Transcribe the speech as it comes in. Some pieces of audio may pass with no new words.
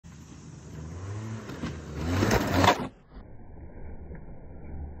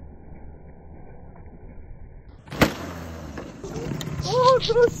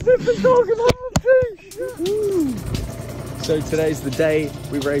Look at us sniffing dog and So today's the day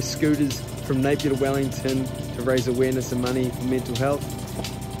we raise scooters from Napier to Wellington to raise awareness and money for mental health.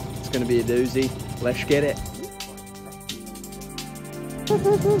 It's going to be a doozy. Let's get it.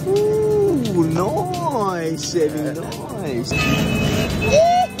 Ooh, nice, Evie, nice.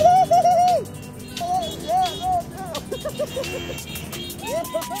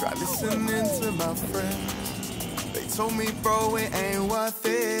 Try listening to my friends. They told me, bro, it ain't worth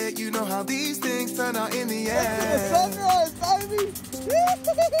it. You know how these things turn out in the end. Sunrise, baby.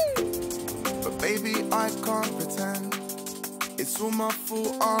 But baby, I can't pretend. It's all my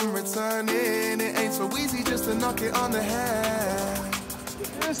fault, I'm returning. It ain't so easy just to knock it on the head.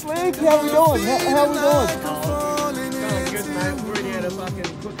 Yes, Lee, how we doing? How we doing? Going good, mate. We've already had a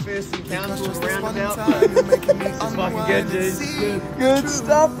fucking quick first encounter with a roundabout. This is fucking good, dude. Good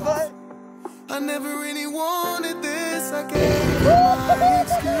stuff, mate. I never really wanted this. I gave you my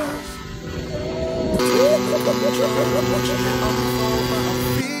excuse. I'm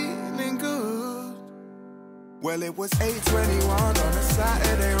feeling good. Well, it was 8:21 on a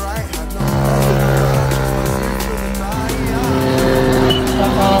Saturday, right? Had no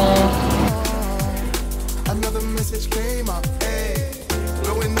another message came up, hey,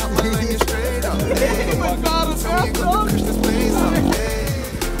 blowing up my lane straight up, hey. Tell me you got the Christmas place up, hey.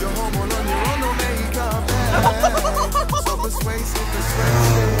 You're home all on your own, no makeup, hey. So persuasive.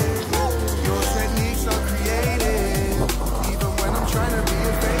 Your techniques are creative, even when I'm trying to be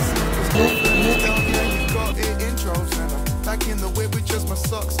evasive. Yeah, you got it intros, and I'm back in the whip with just my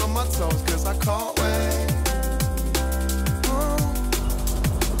socks on my toes, cause I can't wait.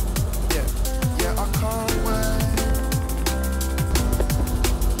 I can't wait.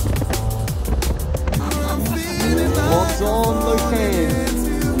 I'm feeling like what's on the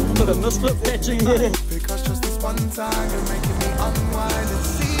can? Put a misfit patching here. Because just this one time you're making me unwind and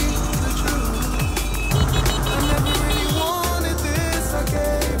see the truth. I never really wanted this, I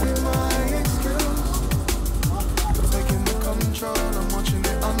gave you my excuse. You're taking the control, I'm watching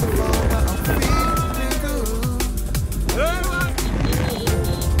it unfold, but I'm feeling good.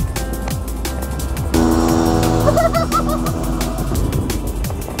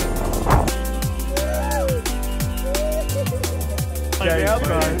 Okay,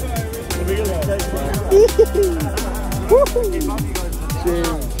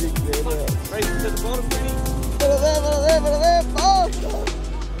 Race to the bottom,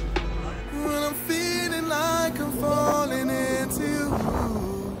 When I'm feeling like I'm falling into you,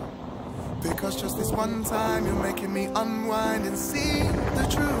 because just this one time you're making me unwind and see the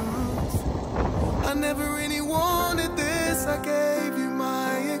truth. I never really wanted this, I gave you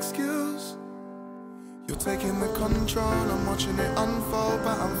my excuse. You're taking the control, I'm watching it unfold,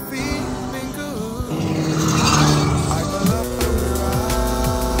 but I'm feeling good. I got love from your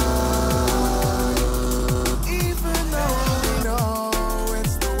eyes, even though we know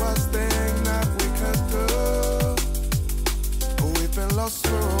it's the worst thing that we could do. We've been lost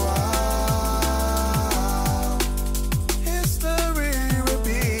for a while. History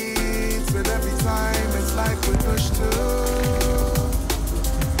repeats, and every time it's like we push to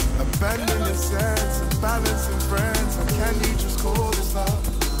abandon the sense of balance and friends. And can you just call this love?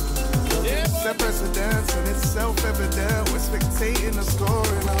 Set precedence and it's self-evident. We're spectating the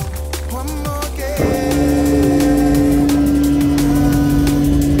scoring of one more game.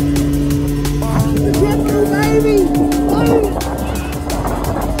 baby!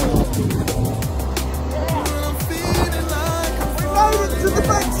 I'm feeling like I'm We made it to the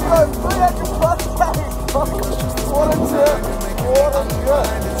big stroke! 300 plus days! What a tip! What a trip!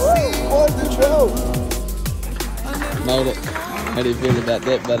 What a trip! Made it. How do you feel about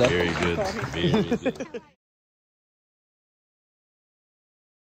that, brother? Very good. Very good.